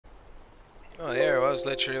Oh yeah, I was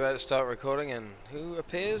literally about to start recording and who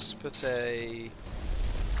appears but a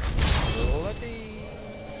bloody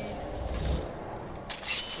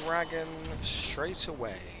dragon straight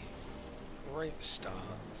away. Great start.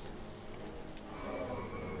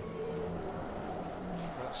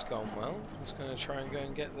 That's gone well. I was going to try and go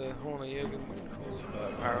and get the Horn of Jürgen Windcaller,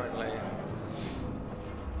 but apparently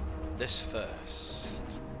this first.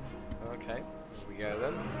 Okay, here we go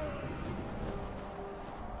then.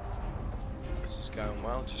 This is going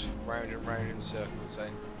well, just round and round in circles, eh?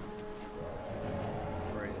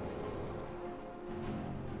 Brilliant.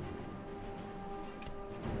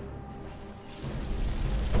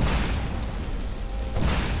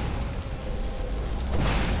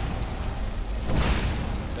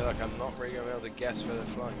 I feel like I'm not really going to be able to guess where they're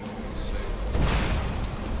flying to, so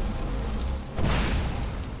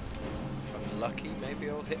if I'm lucky, maybe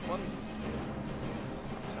I'll hit one.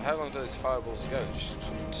 So how long do those fireballs go? Just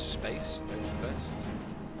into space? Those best.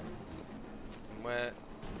 And where?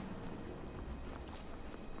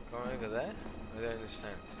 Going over there? I don't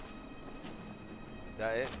understand. Is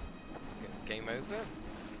that it? Game over?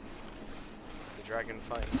 The dragon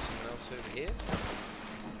fighting someone else over here?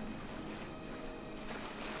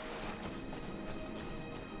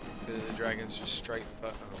 I feel the dragon's just straight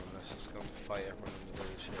but oh, unless it's going to fight everyone in the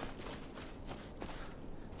village here.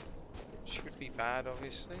 Should be bad,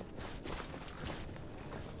 obviously.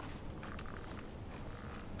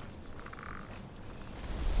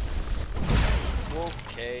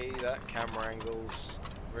 Okay, that camera angle's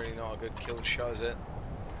really not a good kill shot, is it?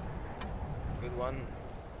 Good one.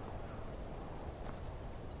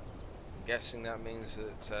 I'm guessing that means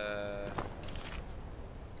that there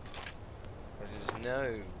is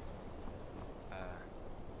no.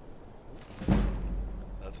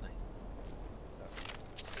 Lovely.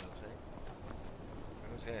 Lovely.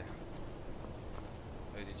 Who's here?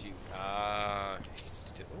 Oh, did you? Ah, okay.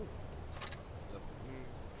 Oh,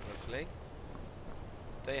 lovely.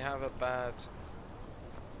 They have a bad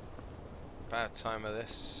time of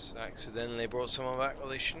this. Accidentally brought someone back what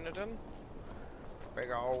they shouldn't have done.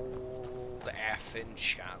 Big old effing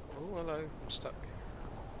chat. Oh, hello, I'm stuck.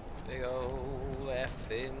 Big old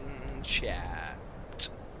effing chat.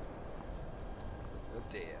 Oh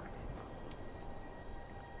dear.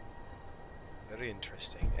 Very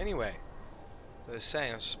interesting. Anyway, so I was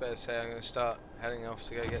saying, I was just about to say I'm going to start heading off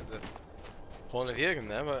to go get the Horn of Jürgen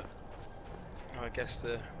there, but I guess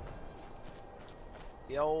the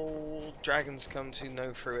old dragons come to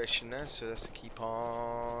no fruition there, so let's keep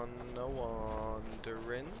on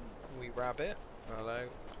wandering. We rabbit. Hello.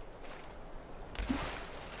 I'm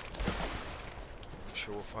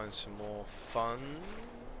sure we'll find some more fun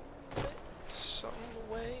bits on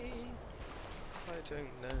the way. I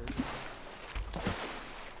don't know.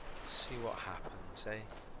 See what happens, eh?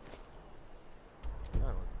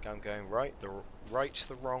 Oh, I'm going right the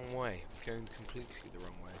wrong way. I'm going completely the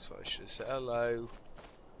wrong way. That's what I should have said. Hello.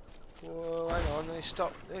 Whoa, hang on, they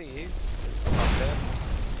stopped. There you. Up there.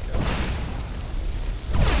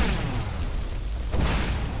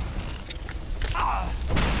 Ah!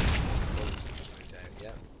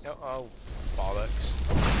 Yeah. Oh, bollocks.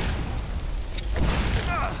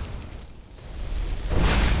 Ah!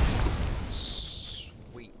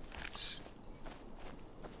 Sweet.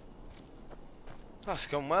 That's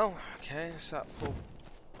gone well. Okay, so that poor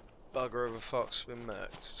bugger of a fox been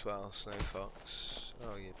murked as well, Snow Fox.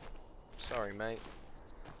 Oh, you. Sorry, mate.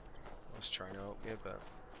 I was trying to help you, but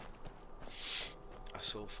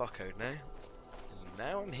that's all fuckoed now. And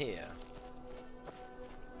now I'm here.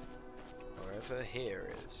 Wherever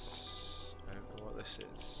here is. I don't know what this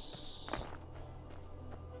is.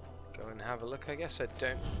 Go and have a look, I guess. I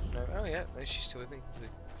don't know. Oh, yeah, no, she's still with me. The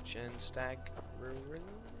Genstag Ruins.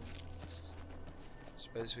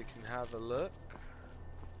 Suppose we can have a look.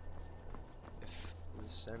 If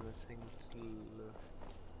there's anything to look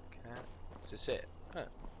at. Is this it? Oh,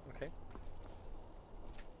 okay.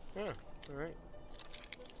 Oh, alright.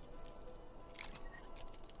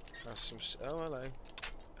 That's some. Oh, hello.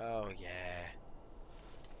 Oh, yeah.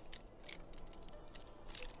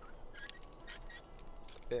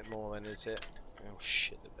 Bit more than is it? Oh,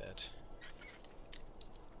 shit, the bed.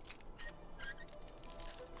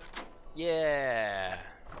 Yeah!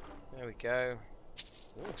 There we go.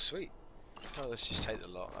 Oh, sweet. Oh, let's just take the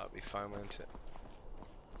lot. That'll be fine, won't it?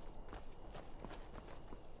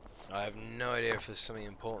 I have no idea if there's something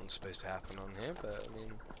important supposed to happen on here, but I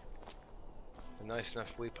mean, a nice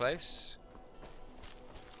enough wee place.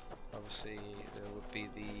 Obviously, there would be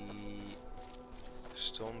the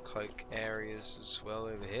Stormcloak areas as well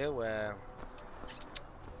over here, where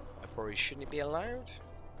I probably shouldn't be allowed.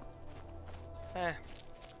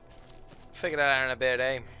 figure that out in a bit,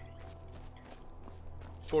 eh?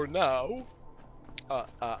 For now,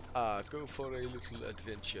 go for a little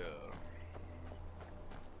adventure.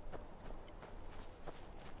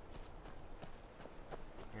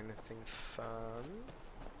 Anything fun?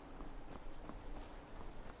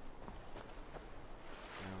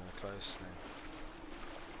 No, we're close now.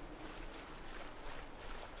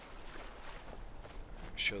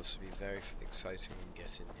 I'm sure this will be very exciting when we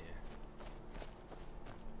get in here.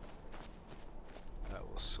 That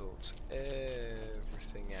will sort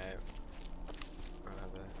everything out. I'll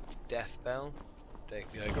have a death bell. They're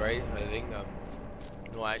great, I think. I'm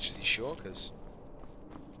not actually sure because.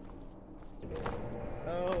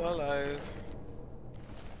 Oh, hello.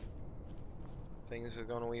 Things have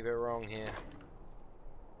gone a wee bit wrong here.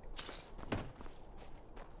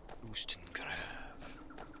 Oostengrav.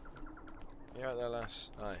 You're out there, lass.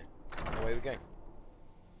 Aye. Away we go.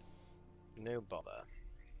 No bother.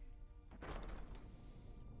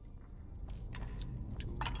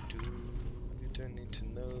 You don't need to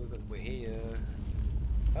know that we're here.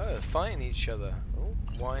 Oh, they're fighting each other. Oh,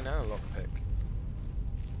 why now, lockpick?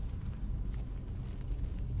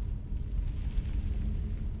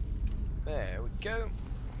 There we go.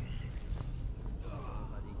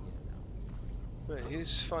 Wait,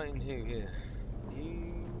 who's fighting who here?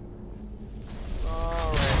 You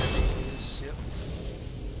are enemies. Yep.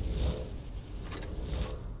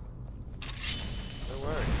 No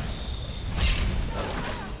worries.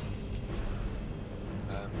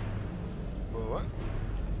 What?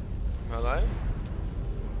 Hello?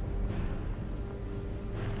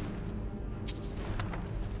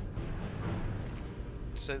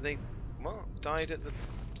 So they, what, died at the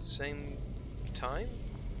same time?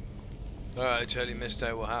 I totally missed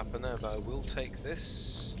out what happened there, but I will take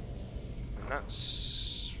this. And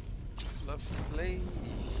that's lovely.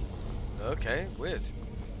 Okay, weird.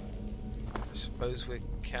 I suppose we're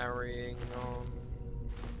carrying on.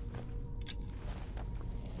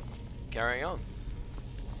 Carrying on.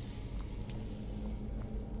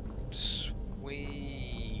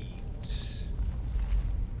 Sweet.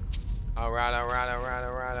 Alright, alright, alright,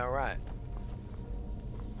 alright, alright.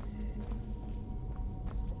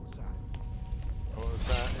 What was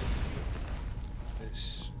that?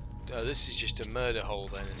 It's, oh, this is just a murder hole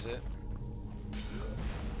then, is it?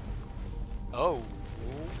 Oh.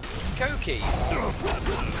 Koki!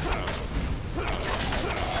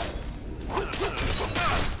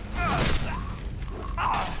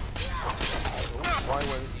 Why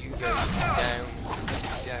won't you go down?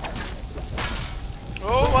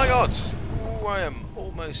 Oh my god! Ooh, I am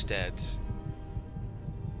almost dead.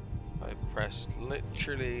 I pressed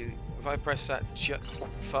literally. If I press that,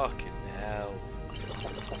 fucking hell.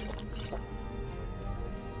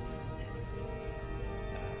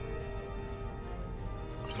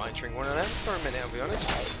 Monitoring one of them for a minute, I'll be honest.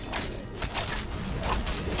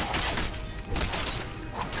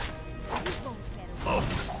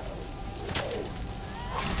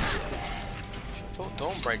 I thought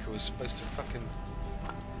Dawnbreaker was supposed to fucking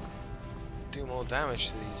do more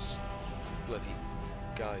damage to these bloody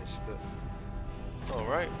guys, but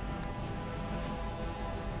alright.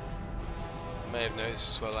 You may have noticed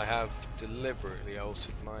as well, I have deliberately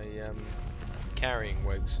altered my carrying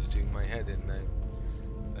weights as doing my head in now.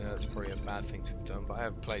 That's probably a bad thing to have done, but I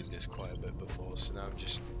have played this quite a bit before, so now I'm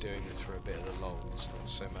just doing this for a bit of the lols, not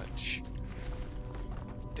so much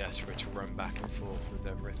desperate to run back and forth with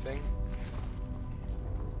everything.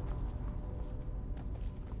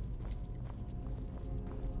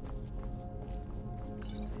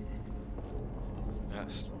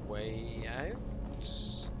 That's the way out.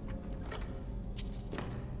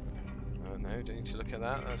 Oh no, don't need to look at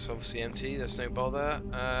that. That's obviously empty. There's no bother.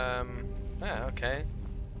 Yeah, okay.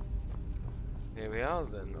 Here we are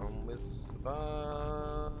then. On with the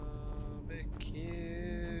barbecue.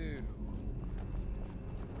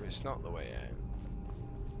 But it's not the way out.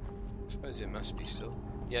 I suppose it must be still.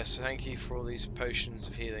 Yes, thank you for all these potions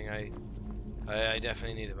of healing. I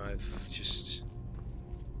definitely need them.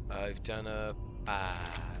 I've done a bad.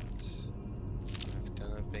 I've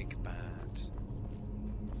done a big bad.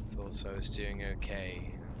 Thought I was doing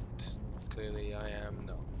okay. Clearly I am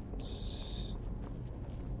not.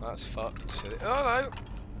 That's fucked. Oh hello!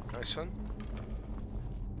 Nice one.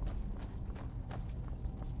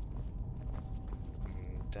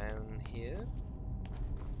 Down here.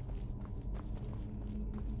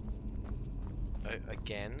 Oh,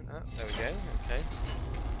 again. Oh, there we go. Okay.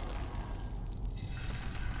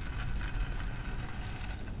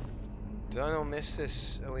 Did I not miss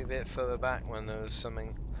this a wee bit further back when there was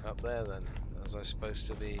something up there then? Was I supposed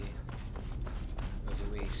to be... There's a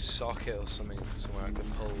wee socket or something somewhere I could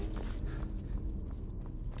pull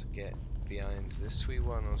get behind this wee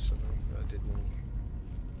one or something, but I didn't.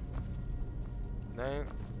 No,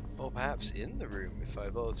 or perhaps in the room if I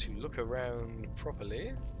were to look around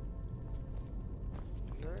properly.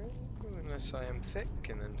 No, unless I am thick,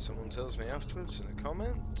 and then someone tells me afterwards in a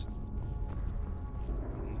comment.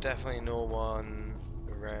 Definitely no one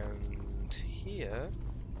around here.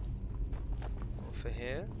 Or for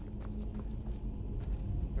here.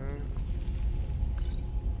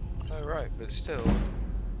 Oh right, but still.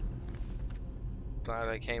 Glad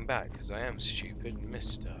I came back, because I am stupid and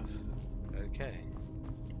missed stuff. Okay.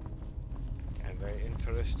 And very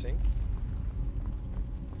interesting.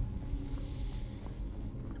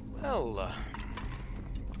 Well, I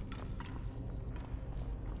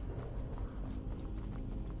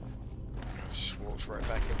just walked right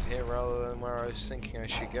back into here rather than where I was thinking I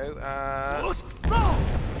should go.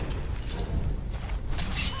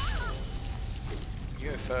 You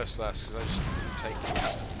go first, lass, because I just take it.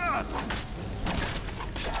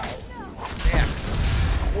 Yes!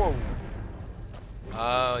 Whoa!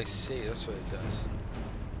 Oh, I see, that's what it does.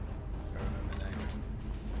 I remember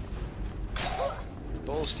now.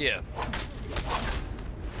 Balls to you.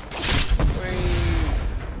 Whee!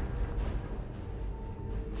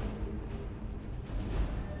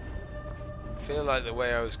 I feel like the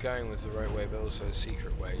way I was going was the right way, but also a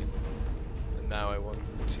secret way. And now I want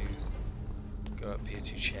to go up here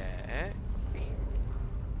to check.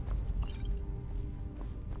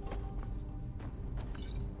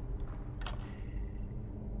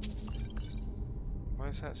 Why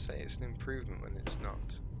does that say it's an improvement when it's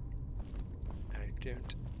not? I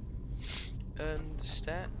don't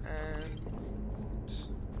understand.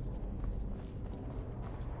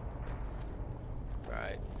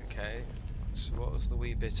 Right, okay. So what was the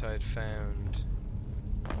wee bit I'd found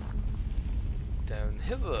down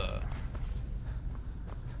hither?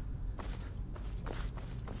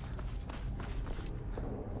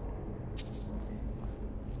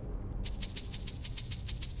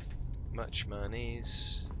 Much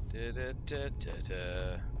monies. Da, da, da, da,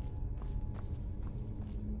 da.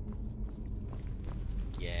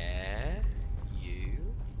 Yeah,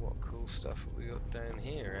 you. What cool stuff have we got down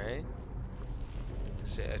here, eh?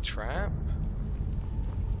 Is it a trap?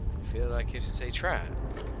 I feel like it is a trap.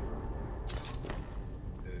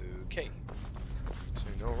 Okay. So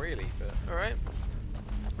not really, but alright.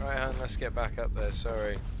 Alright, hon, let's get back up there.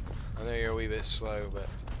 Sorry. I know you're a wee bit slow, but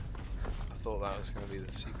I thought that was going to be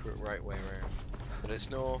the secret right way around. But it's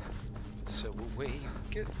not. So we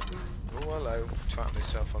get. Oh, hello. Twat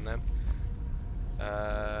myself on them.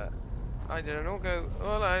 I didn't all go.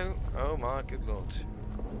 Oh, hello. Oh my good lord.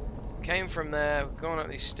 Came from there, going up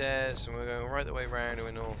these stairs, and we're going right the way round,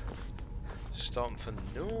 and we're all stopping for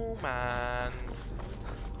no man.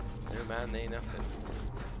 No man, ain't nothing.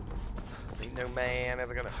 Ain't no man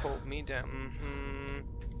ever gonna hold me down.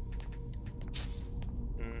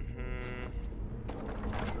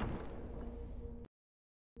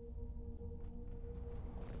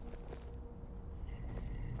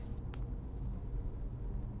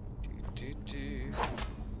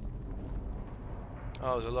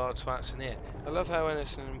 Oh, there's a lot of twats in here. I love how when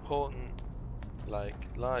it's an important, like,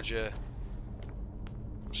 larger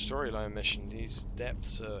storyline mission, these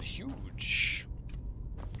depths are huge.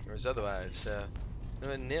 Whereas otherwise,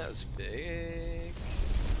 nowhere near as big.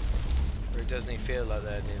 Or it doesn't even feel like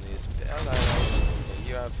they're nearly as big. Oh, no,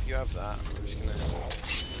 you have that. I'm just gonna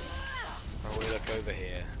probably look over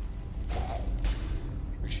here.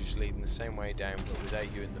 Which is leading the same way down, but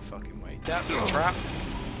without you in the fucking way. That's a trap!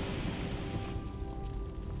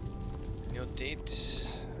 You're dead.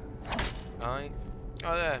 Oh,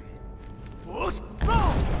 there. Oh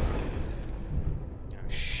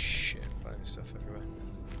shit, finding stuff everywhere.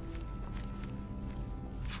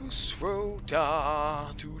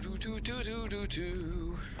 Fusroda, do.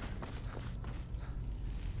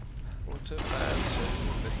 What about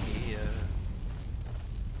over here?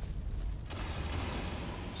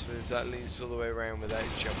 So that leads all the way around without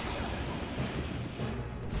jumping.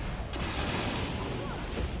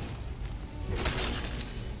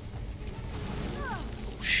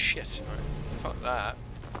 Oh shit! Right, fuck that.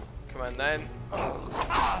 Come on then.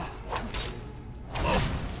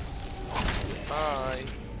 Bye.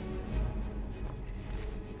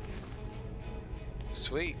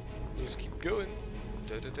 Sweet. Let's keep going.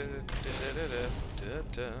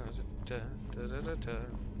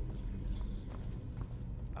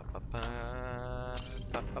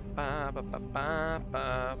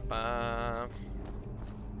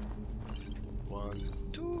 One,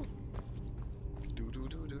 two.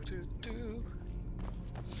 Do.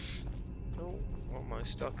 Oh, what am I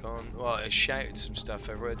stuck on? Well, I shouted some stuff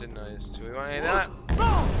everywhere, didn't I? Do we want any of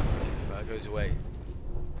that? that goes away.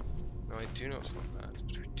 No, I do not want that.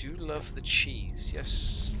 But we do love the cheese.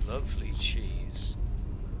 Yes, lovely cheese.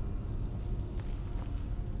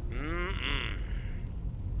 Mm-mm.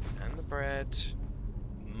 And the bread.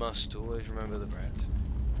 Must always remember the bread.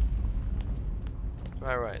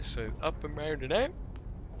 Alright, so up and round and out.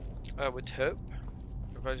 I would hope.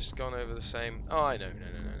 Have I just gone over the same? Oh, I know. No.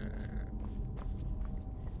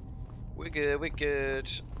 We're good.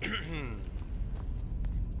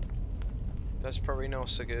 That's probably not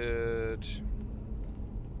so good.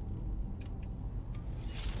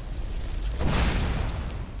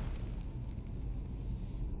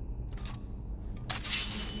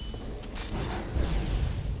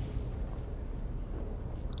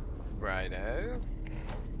 Righto.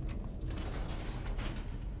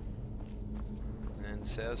 And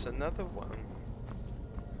so there's another one.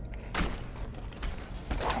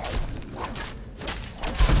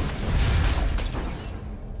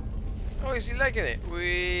 Oh, is he legging it?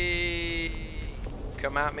 Wee!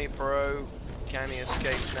 Come at me, bro. Can he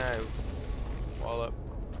escape now? Wallop.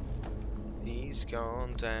 He's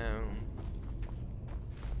gone down.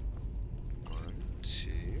 1,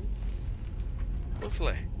 2.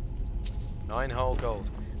 Lovely. 9 whole gold.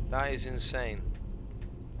 That is insane.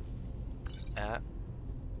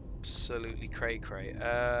 Absolutely cray-cray.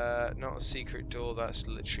 Not a secret door. That's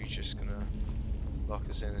literally just gonna lock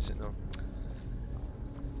us in, is it not?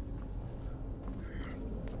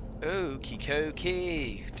 Okie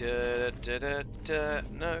dokie.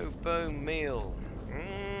 No bone meal.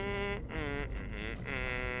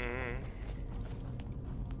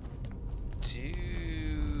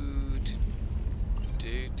 Dude.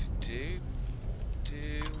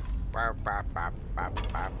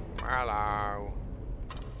 Hello.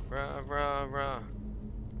 Rah.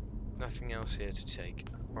 Nothing else here to take.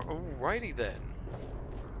 Alrighty then.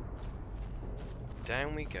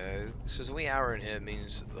 Down we go. So there's a wee arrow in here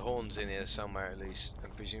means that the horn's in here somewhere at least,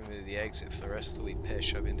 and presumably the exit for the rest of the wee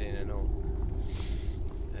pish I've been doing and all.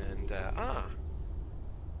 And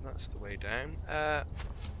that's the way down.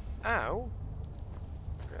 Ow!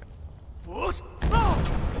 What? How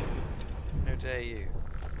dare you?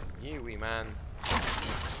 You wee man.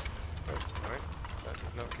 Alright, that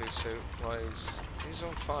did not go so wise. Who's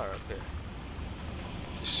on fire up here?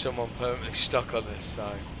 Just someone permanently stuck on this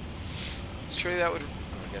side. Surely that would... Oh,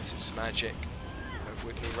 I guess it's magic. It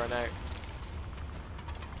wouldn't run out.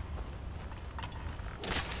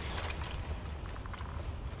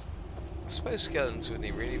 I suppose skeletons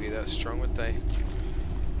wouldn't really be that strong, would they?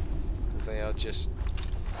 Because they are just...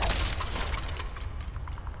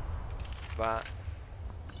 that.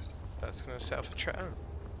 That's going to set off a trap.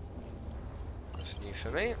 That's new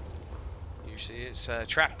for me. Usually it's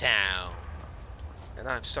Trap Town. And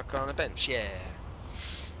I'm stuck on a bench, yeah.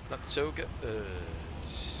 Not so good.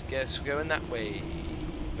 Guess we're going that way.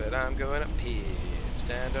 But I'm going up here.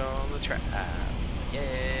 Stand on the trap.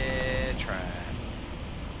 Yeah, trap.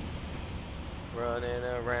 Running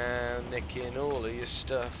around, nicking all of your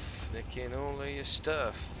stuff. Nicking all of your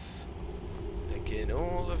stuff. Nicking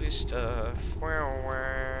all of your stuff. Wow,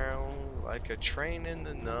 wow. Like a train in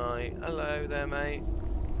the night. Hello there, mate.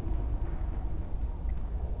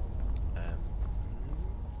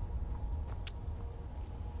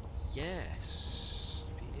 Yes.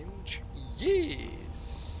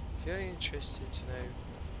 Yes. Very interested to know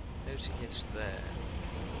how to get there.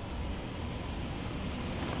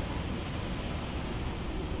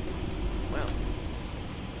 Well.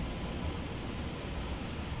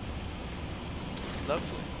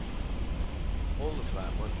 Lovely. All of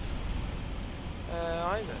that wonderful.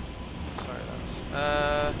 Either. Sorry,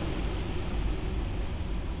 lads.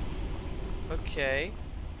 Okay.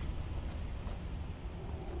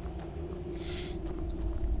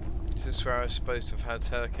 Is this where I was supposed to have had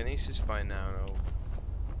telekinesis by now?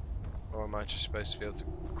 Or am I just supposed to be able to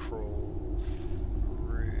crawl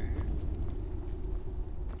through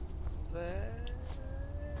there?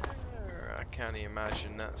 I can't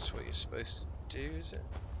imagine that's what you're supposed to do, is it?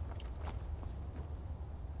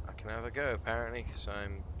 I can have a go apparently, because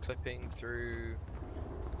I'm clipping through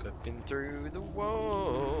the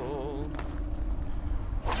wall.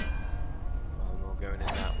 Well, I'm not going in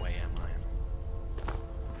that way, am I?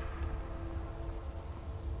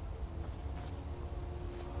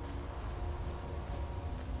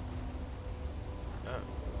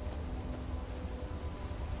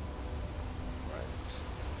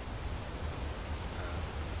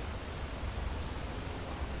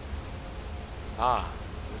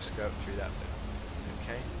 Let's go up through that bit.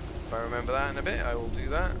 Okay, if I remember that in a bit, I will do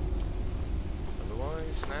that.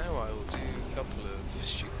 Otherwise, now I will do a couple of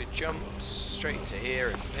stupid jumps straight to here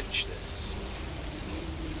and pinch this.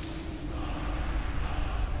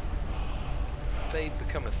 they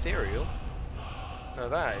become ethereal. Now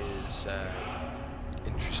that is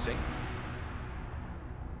interesting.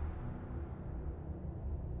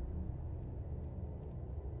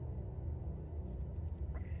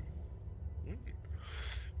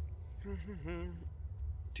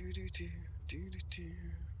 Do do do do do do.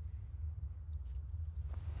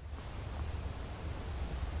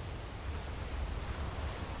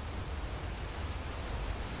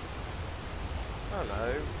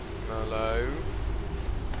 Hello, hello.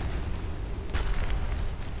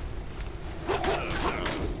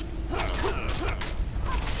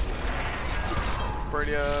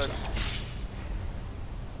 Brilliant.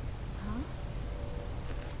 Huh?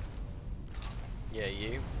 Yeah,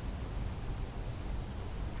 you.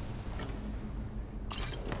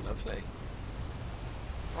 Lovely.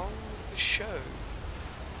 On the show.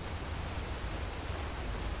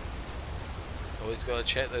 Always gotta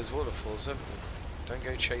check those waterfalls, haven't you? Don't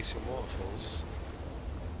go chasing waterfalls.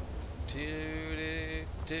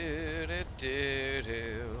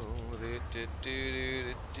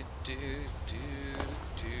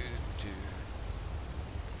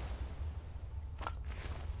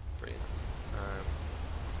 Brilliant.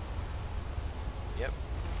 Yep.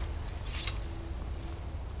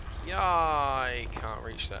 Yeah, I can't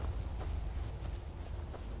reach that.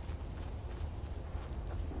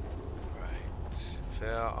 Right.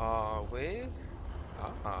 There are we.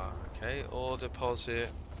 Ah, okay. Ore deposit.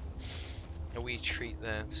 A wee treat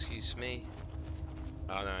there, excuse me.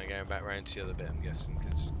 Oh no, I'm going back round to the other bit, I'm guessing,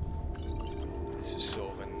 because this is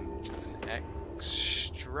sort of an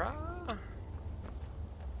extra.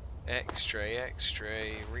 Extra.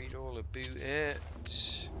 Read all about it.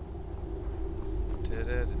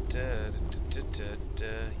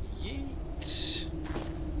 Yeet.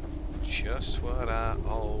 Just what I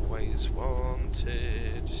always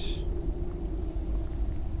wanted.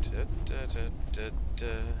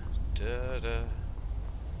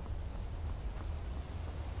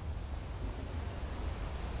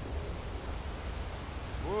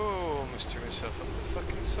 Whoa, almost threw myself off the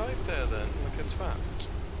fucking side there then. Look at that.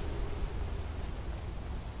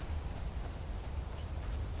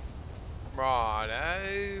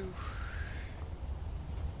 Righto.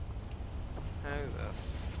 How the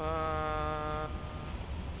fuck?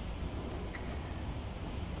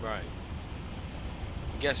 Right.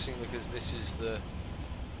 I'm guessing because this is the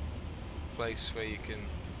place where you can.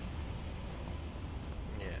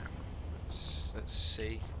 Yeah. Let's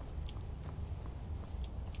see.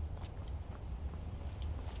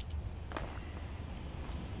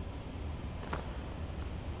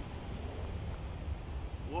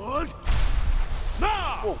 What? No!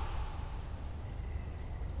 Whoa.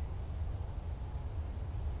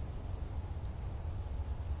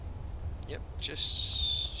 Yep,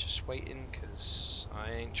 just waiting, because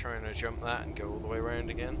I ain't trying to jump that and go all the way around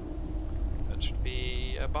again. That should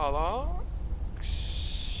be a bollocks.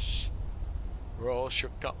 We're all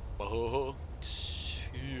shook up.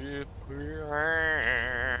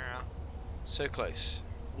 So close.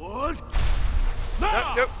 What? No.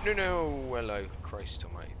 Hello, Christ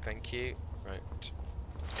almighty. Thank you. Right.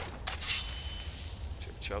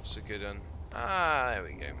 Job's a good one. Ah, there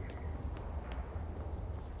we go.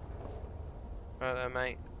 Right there,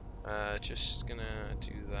 mate. Just gonna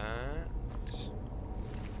do that.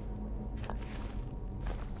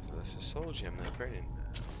 So that's a soul gem there, brilliant.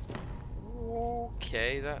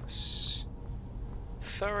 Okay, that's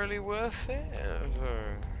thoroughly worth it.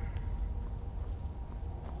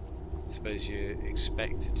 I suppose you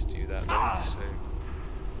expected to do that though, so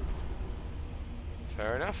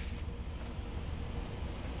fair enough.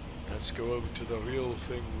 Let's go over to the real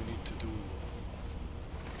thing we need to do.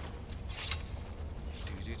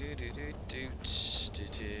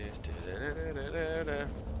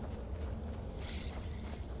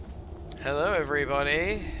 Hello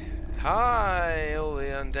everybody. Hi all the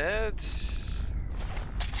undead.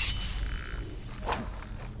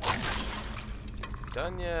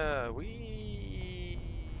 Danya,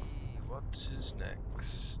 what is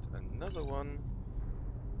next? Another one.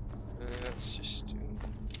 Let's just do.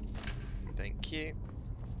 Thank you.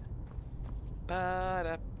 Ba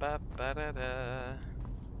da ba ba da da.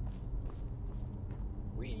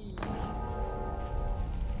 Wee.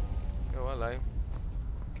 Oh hello.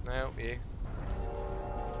 Can I help you?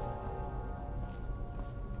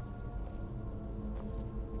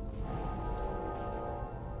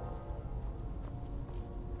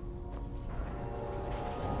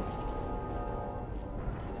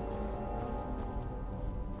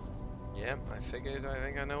 Yeah, I figured. I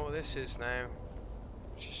think I know what this is now.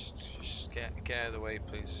 Just get out of the way,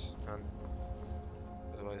 please, hon.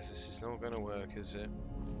 Otherwise, this is not going to work, is it?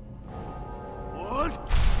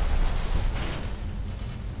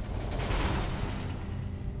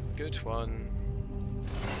 Good one.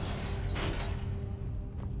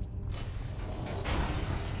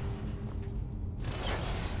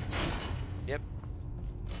 Yep.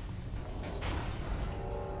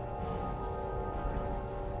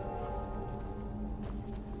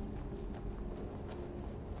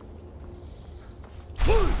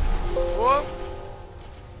 Whoa!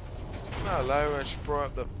 Hello, I just brought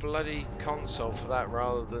up the bloody console for that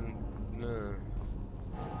rather than... No.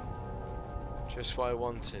 Just what I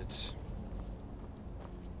wanted.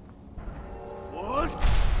 What?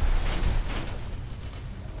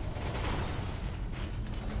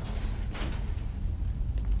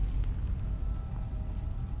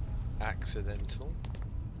 Accidental.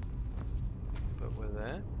 But we're there.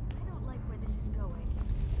 I don't like where this is going.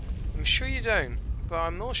 I'm sure you don't, but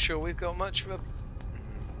I'm not sure we've got much of a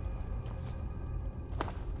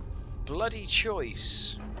bloody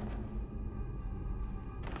choice.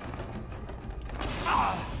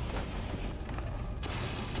 Of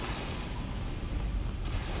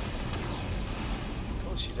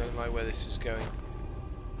course you don't like where this is going.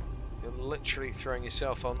 You're literally throwing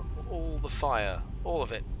yourself on all the fire. All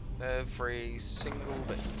of it. Every single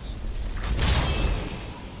bit.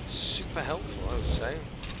 Super helpful, I would say.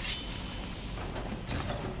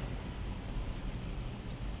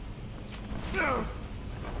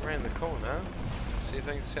 Around the corner. See if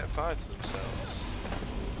they can set fire to themselves.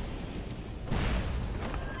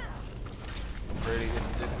 Really,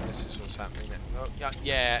 this is what's happening now. Oh,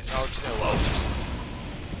 yeah. Oh, do you know what?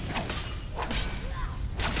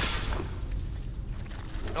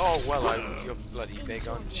 Oh, well, you're bloody big,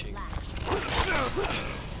 aren't you?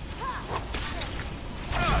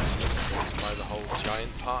 By the whole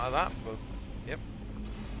giant part of that, but yep.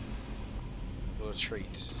 What a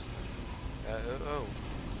treat. Oh,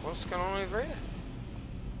 what's going on over here?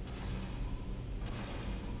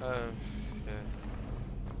 Yeah.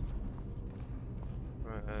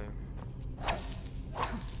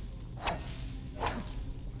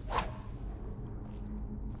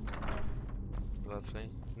 Lovely.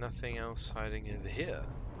 Nothing else hiding over here.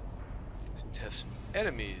 Seem to have some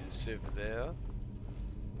enemies over there.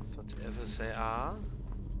 Whatever they are.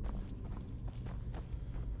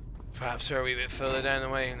 Perhaps they're a wee bit further down the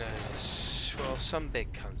way. No. Well, some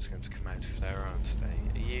big cunt's going to come out of there, aren't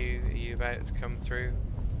they? Are you about to come through?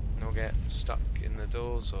 Not get stuck in the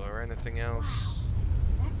doors or anything else?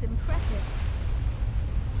 Wow, that's impressive.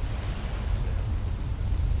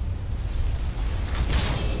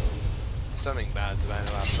 Something bad's about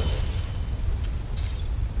to happen.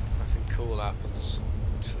 Nothing cool happens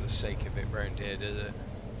for the sake of it round here, does it?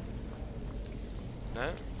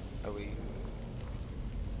 No? Are we...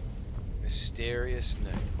 Mysterious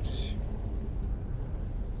note.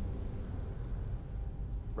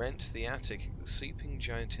 Rent the attic of the Sleeping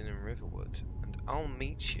Giant Inn in Riverwood, and I'll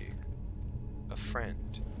meet you. A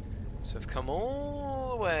friend. So I've come all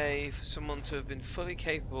the way for someone to have been fully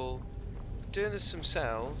capable of doing this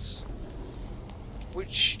themselves,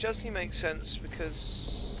 which doesn't make sense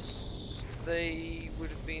because they would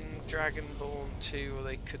have been Dragonborn too, or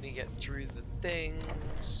they couldn't get through the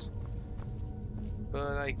things.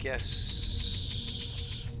 But I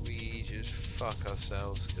guess we just fuck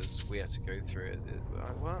ourselves because we had to go through it.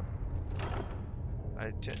 What?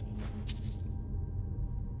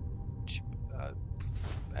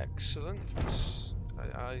 Excellent.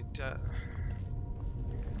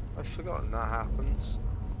 I've forgotten that happens.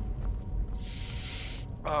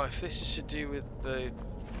 Oh, if this is to do with the...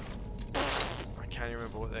 I can't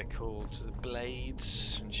remember what they're called. The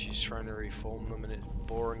blades, and she's trying to reform them and it's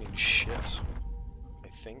boring and shit. I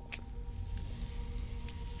think.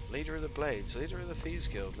 Leader of the Blades, leader of the Thieves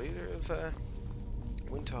Guild, leader of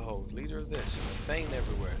Winterhold, leader of this, and a Thane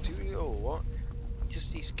everywhere. What?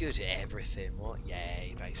 Just he's good at everything. What? Yeah,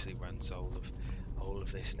 he basically runs all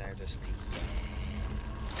of this now, doesn't he? Yeah.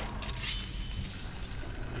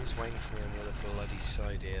 He's waiting for me on the other bloody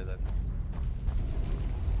side here then.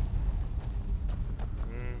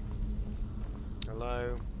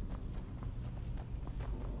 Hello.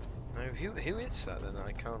 No, who is that then?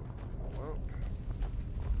 I can't. Well.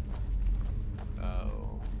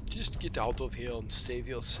 Oh. Just get out of here and save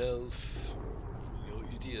yourself. You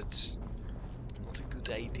idiot. Not a good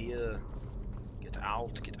idea. Get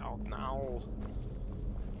out now.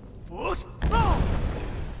 What? No!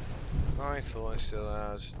 I thought I still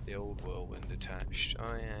had the old whirlwind attached.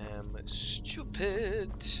 I am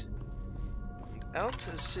stupid. And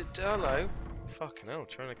Alta said hello. Fucking hell,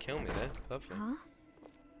 trying to kill me there. Lovely. Huh?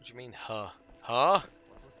 What do you mean, huh? Huh?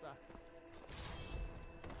 What was that?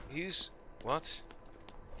 Who's... what?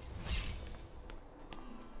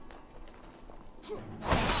 I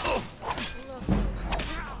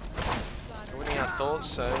wouldn't have thought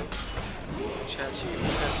so. Chance you can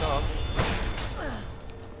piss off.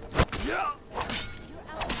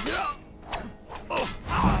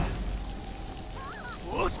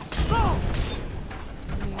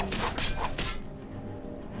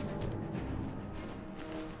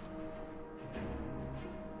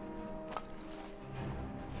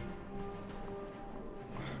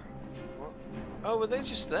 What? Oh, were they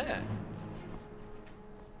just there?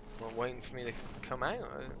 Well, waiting for me to come out.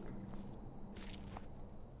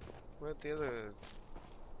 Where'd the other?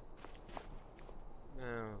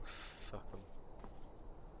 Oh, fuck 'em.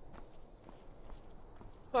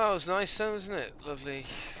 Well, that was nice then, wasn't it? Lovely.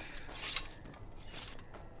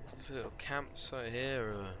 Lovely little campsite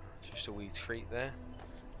here. Just a wee treat there.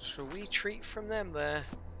 Just a wee treat from them there.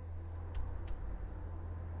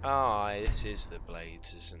 Ah, this is the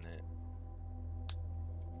Blades, isn't it?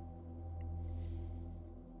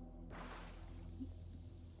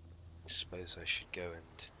 I suppose I should go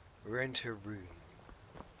and rent a room.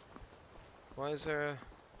 Why is there a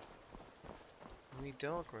wee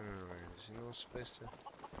dog running around? Is he not supposed to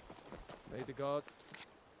May the god.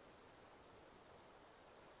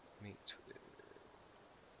 meet with it?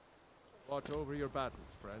 Watch over your battles,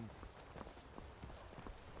 friend.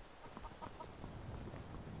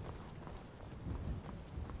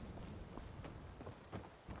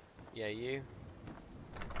 Yeah, you.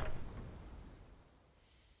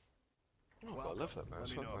 Oh, I love that Let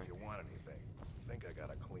mouse. me know if you want anything. I think I got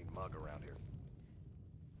a clean mug around here.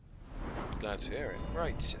 Glad to hear it.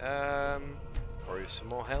 Right, borrow some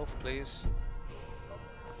more health, please.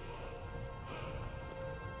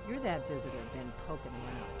 You're that visitor been poking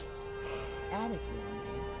around. Attic room,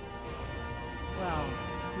 eh? Well,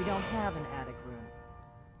 we don't have an attic room,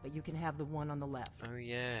 but you can have the one on the left. Oh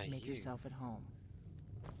yeah, Make you. yourself at home.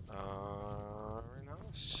 An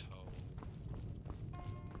asshole.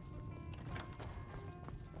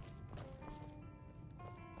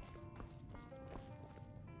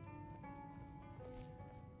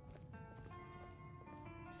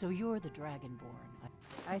 So you're the Dragonborn.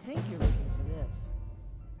 I think you're looking for this.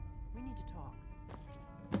 We need to talk.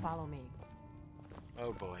 Follow me.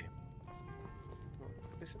 Oh boy.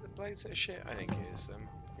 Is it the Blades that are shit? I think it is them.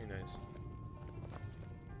 Who knows?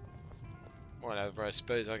 Whatever, I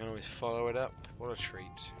suppose I can always follow it up. What a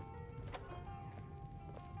treat.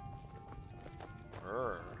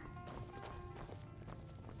 Urgh.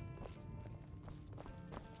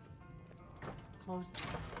 Close.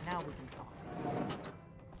 Now we can talk.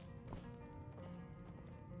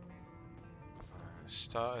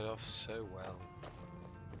 Started off so well.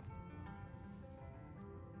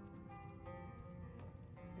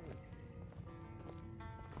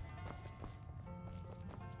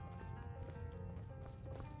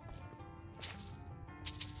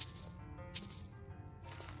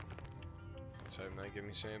 So it might give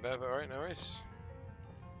me something better, but alright, no worries.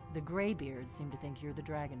 The Greybeards seem to think you're the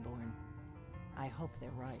Dragonborn. I hope they're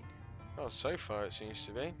right. Well, so far it seems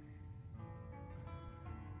to be.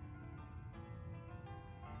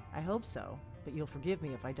 I hope so, but you'll forgive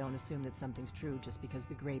me if I don't assume that something's true just because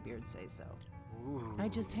the Greybeards say so. Ooh. I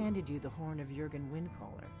just handed you the horn of Jurgen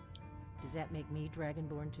Windcaller. Does that make me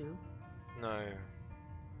Dragonborn too? No.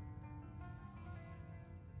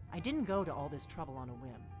 I didn't go to all this trouble on a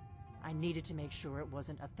whim. I needed to make sure it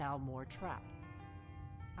wasn't a Thalmor trap.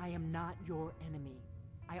 I am not your enemy.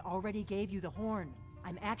 I already gave you the horn.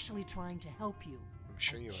 I'm actually trying to help you. I'm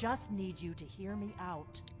sure you I just need you to hear me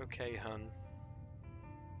out. Okay, hun.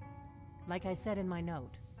 Like I said in my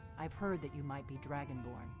note, I've heard that you might be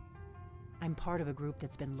Dragonborn. I'm part of a group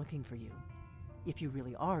that's been looking for you. If you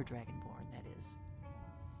really are Dragonborn, that is.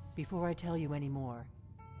 Before I tell you any more,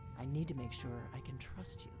 I need to make sure I can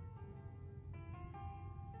trust you.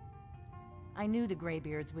 I knew the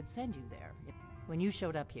Greybeards would send you there. When you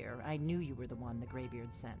showed up here, I knew you were the one the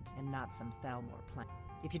Greybeards sent, and not some Thalmor plant.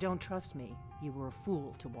 If you don't trust me, you were a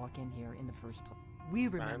fool to walk in here in the first place. We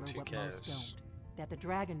remember who what cares? most don't. That the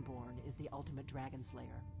Dragonborn is the ultimate dragon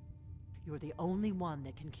slayer. You're the only one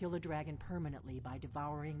that can kill a dragon permanently by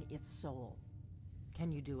devouring its soul.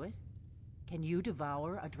 Can you do it? Can you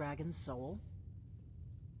devour a dragon's soul?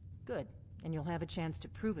 Good, and you'll have a chance to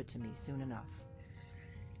prove it to me soon enough.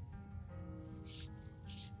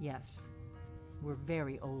 Yes, we're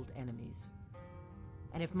very old enemies.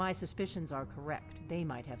 And if my suspicions are correct, they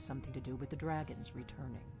might have something to do with the dragons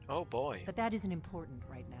returning. Oh boy. But that isn't important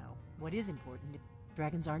right now. What is important,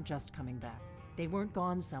 dragons aren't just coming back. They weren't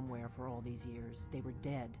gone somewhere for all these years. They were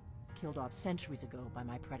dead, killed off centuries ago by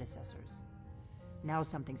my predecessors. Now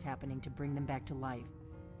something's happening to bring them back to life,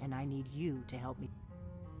 and I need you to help me.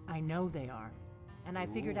 I know they are, and I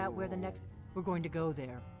figured out where the next... We're going to go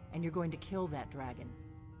there, and you're going to kill that dragon.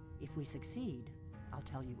 If we succeed, I'll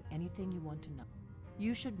tell you anything you want to know.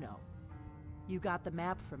 You should know. You got the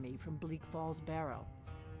map for me from Bleak Falls Barrow.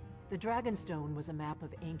 The Dragonstone was a map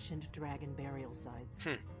of ancient dragon burial sites.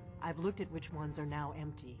 I've looked at which ones are now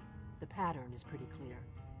empty. The pattern is pretty clear.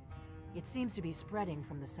 It seems to be spreading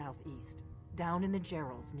from the southeast, down in the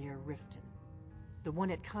Gerals near Riften. The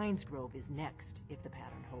one at Kynesgrove is next, if the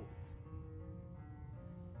pattern holds.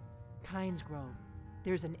 Kynesgrove.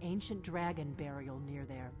 There's an ancient dragon burial near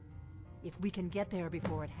there. If we can get there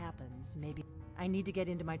before it happens, maybe... I need to get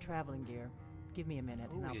into my traveling gear. Give me a minute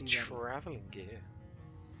and I'll be ready. Traveling gear?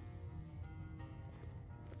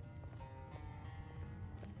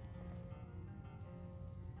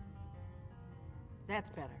 That's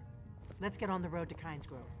better. Let's get on the road to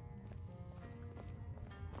Kynesgrove.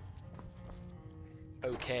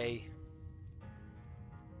 Okay.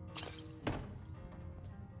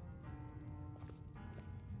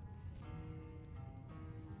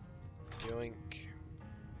 Yoink.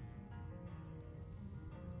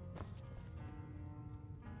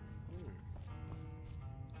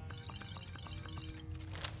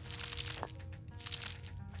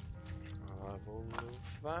 I'll have all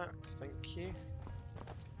of that, thank you.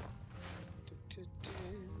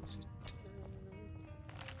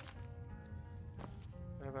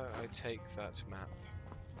 How about I take that map?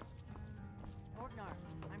 Orgnar,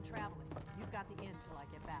 I'm traveling. You've got the inn till I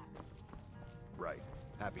get back. Right.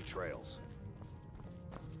 Happy trails.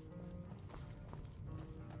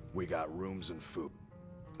 We got rooms and food.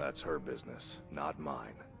 That's her business, not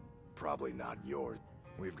mine. Probably not yours.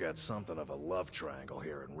 We've got something of a love triangle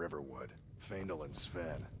here in Riverwood. Faendal and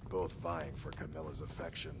Sven, both vying for Camilla's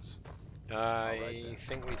affections. I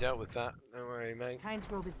think we dealt with that. Don't worry, mate.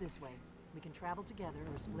 Kynesgrove is this way. We can travel together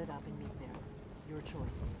or split up and meet there. Your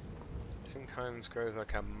choice. Isn't Kynesgrove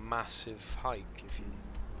like a massive hike if you...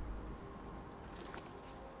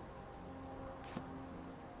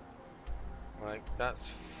 Like, that's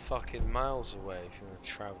fucking miles away if you want to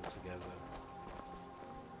travel together.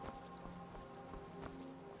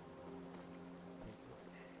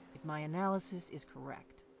 If my analysis is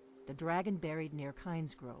correct, the dragon buried near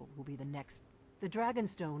Kynesgrove will be the next. The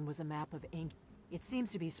Dragonstone was a map of ancient... It seems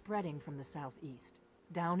to be spreading from the southeast,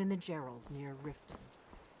 down in the Gerals near Riften.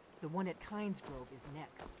 The one at Kynesgrove is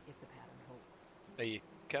next, if the pattern holds. Are you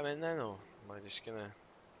coming then, or am I just gonna...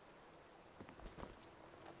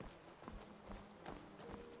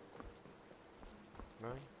 No?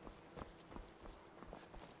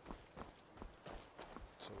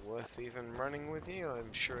 Is it worth even running with you?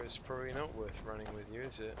 I'm sure it's probably not worth running with you,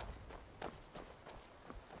 is it?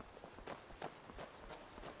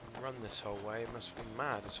 Run this whole way, it must be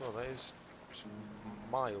mad as well. That is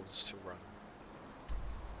miles to run.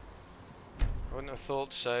 I wouldn't have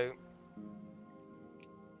thought so.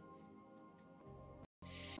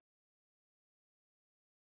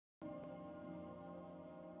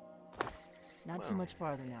 Not too much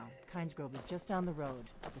farther now. Kynesgrove is just down the road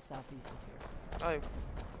to the southeast of here. Oh,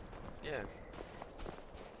 yeah.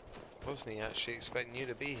 Wasn't actually expecting you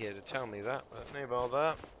to be here to tell me that, but no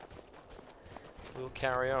bother. We'll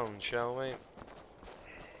carry on, shall we?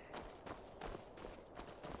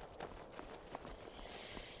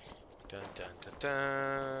 Dun dun dun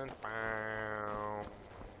dun. Bow.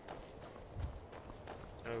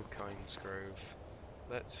 Oh, Kynesgrove.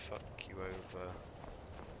 Let's fuck you over.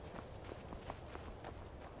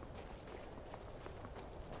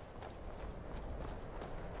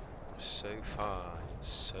 So far, it's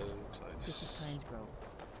so close. This is Kynesgrove.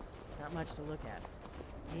 Not much to look at.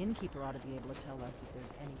 The innkeeper ought to be able to tell us if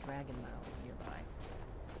there's any dragon mound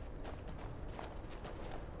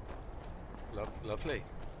nearby. Lovely.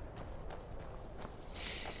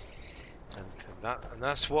 And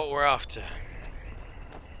that's what we're after.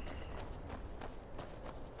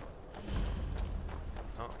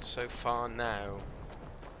 Not so far now.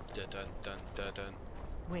 Dun dun dun dun dun.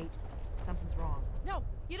 Wait, something's wrong. No,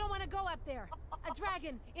 you don't want to go up there. A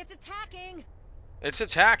dragon, it's attacking. It's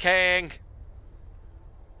attacking!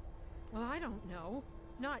 Well, I don't know.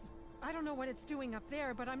 I don't know what it's doing up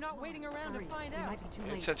there, but I'm not waiting around Hurry, to find we out. might be too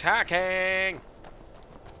late. It's attacking!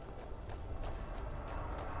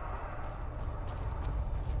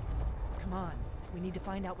 Come on, we need to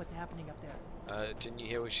find out what's happening up there. Didn't you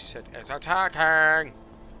hear what she said? It's attacking!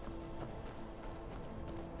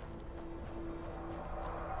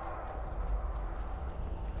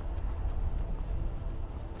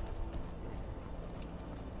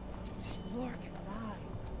 Lorcan's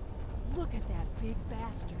eyes. Look at that big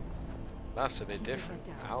bastard. That's a bit different.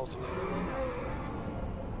 I'll do it.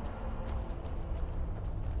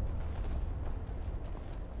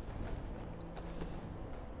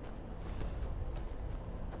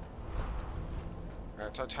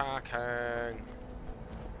 attacking.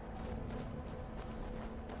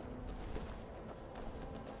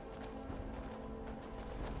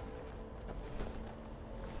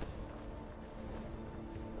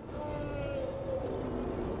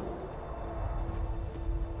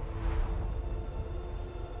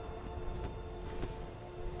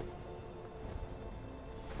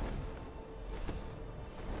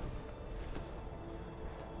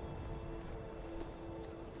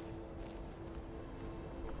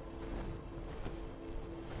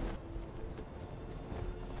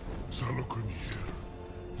 Salokunir,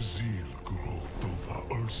 Zil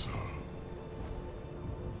Grotova Ursa.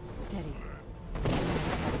 Steady.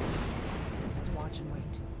 What's happening? Let's watch and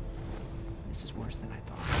wait. This is worse than I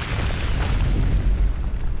thought.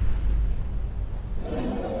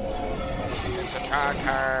 It's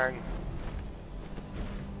attacking.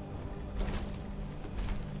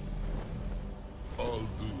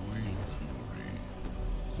 Alduin Fury,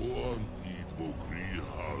 Boantit Vogri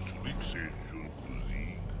Has Lixenjun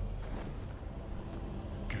Kuzig.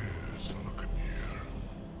 Ger Salokunir,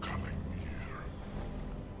 coming near.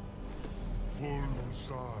 Full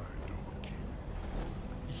side of King.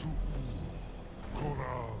 Zuu,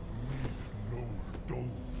 Korav Mid no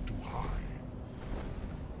dove to high.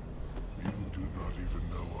 You do not even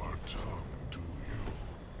know our tongue, do you?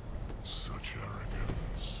 Such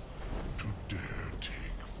arrogance. To dare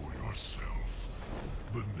take for yourself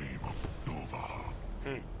the name of Dova.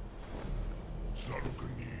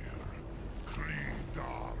 Sarukanir,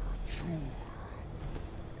 Kridar Jur.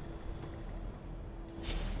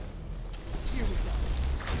 Here we go.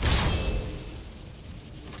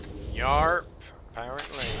 Yarp,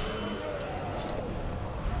 apparently.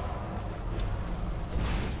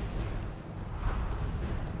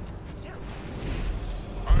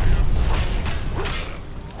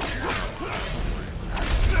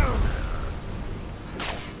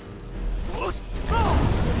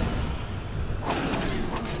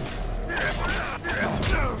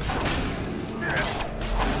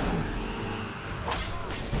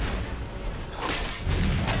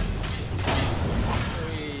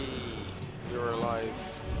 You're alive.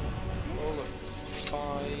 All of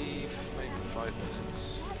 5, maybe 5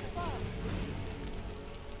 minutes.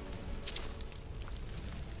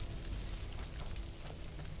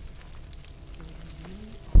 So you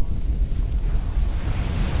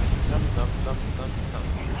Num num num num num.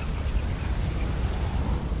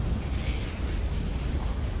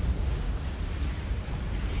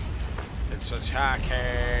 It's attacking.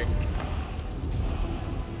 I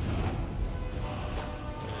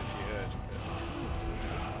don't know if you heard.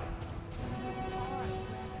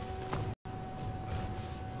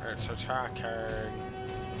 It's attacking.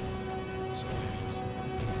 So weird.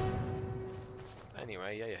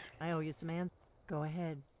 Anyway, yeah. I owe you some answers. Go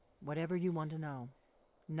ahead. Whatever you want to know.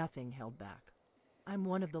 Nothing held back. I'm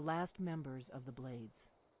one of the last members of the Blades.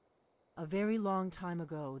 A very long time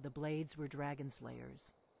ago, the Blades were dragon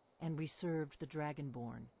slayers, and we served the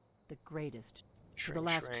Dragonborn, the greatest. For the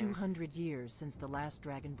last 200 years since the last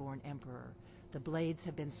Dragonborn Emperor, the Blades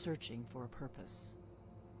have been searching for a purpose.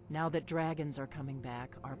 Now that dragons are coming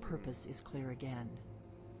back, our purpose is clear again.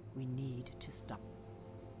 We need to stop.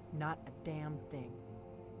 Not a damn thing.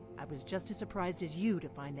 I was just as surprised as you to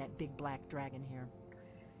find that big black dragon here.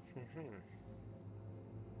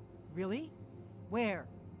 Really? Where?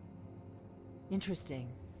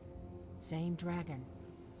 Interesting. Same dragon.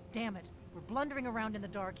 Damn it, we're blundering around in the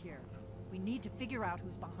dark here. We need to figure out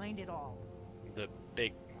who's behind it all. The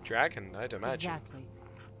big dragon, I'd imagine. Exactly.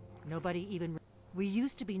 Nobody even... We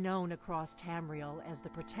used to be known across Tamriel as the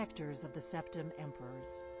protectors of the Septim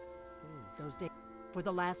Emperors. Those days... For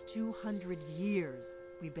the last 200 years,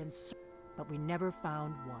 we've been... But we never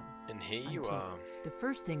found one. And here you are. The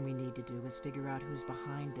first thing we need to do is figure out who's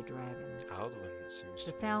behind the dragons. Alduin seems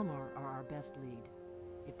The to be. Thalmor are our best lead.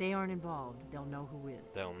 If they aren't involved, they'll know who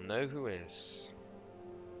is. They'll know who is.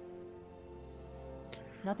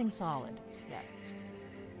 Nothing solid yet.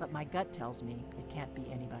 But my gut tells me it can't be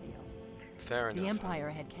anybody else. Fair enough. The Empire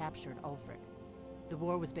had captured Ulfric. The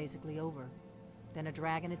war was basically over. Then a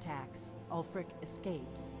dragon attacks, Ulfric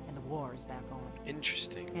escapes, and the war is back on.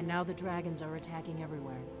 Interesting. And now the dragons are attacking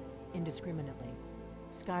everywhere, indiscriminately.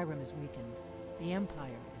 Skyrim is weakened. The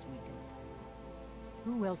Empire is weakened.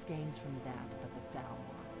 Who else gains from that but the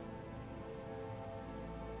Thalmor?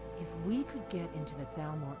 If we could get into the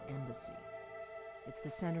Thalmor embassy, it's the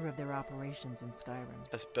center of their operations in Skyrim.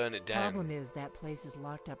 Let's burn it down. Problem is that place is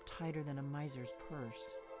locked up tighter than a miser's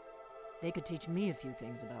purse. They could teach me a few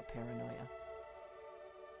things about paranoia.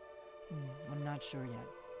 I'm not sure yet.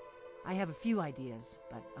 I have a few ideas,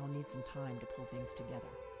 but I'll need some time to pull things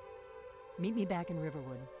together. Meet me back in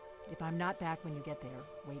Riverwood. If I'm not back when you get there,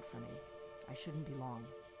 wait for me. I shouldn't be long.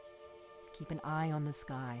 Keep an eye on the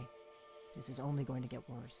sky. This is only going to get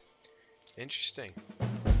worse. Interesting.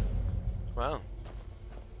 Well,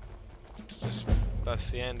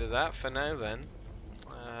 that's the end of that for now then.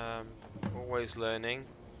 Always learning.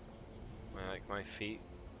 I like my feet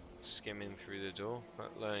skimming through the door,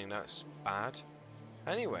 but learning that's bad.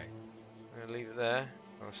 Anyway, I'm gonna leave it there.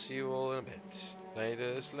 I'll see you all in a bit.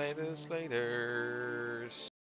 Laters, laters, laters.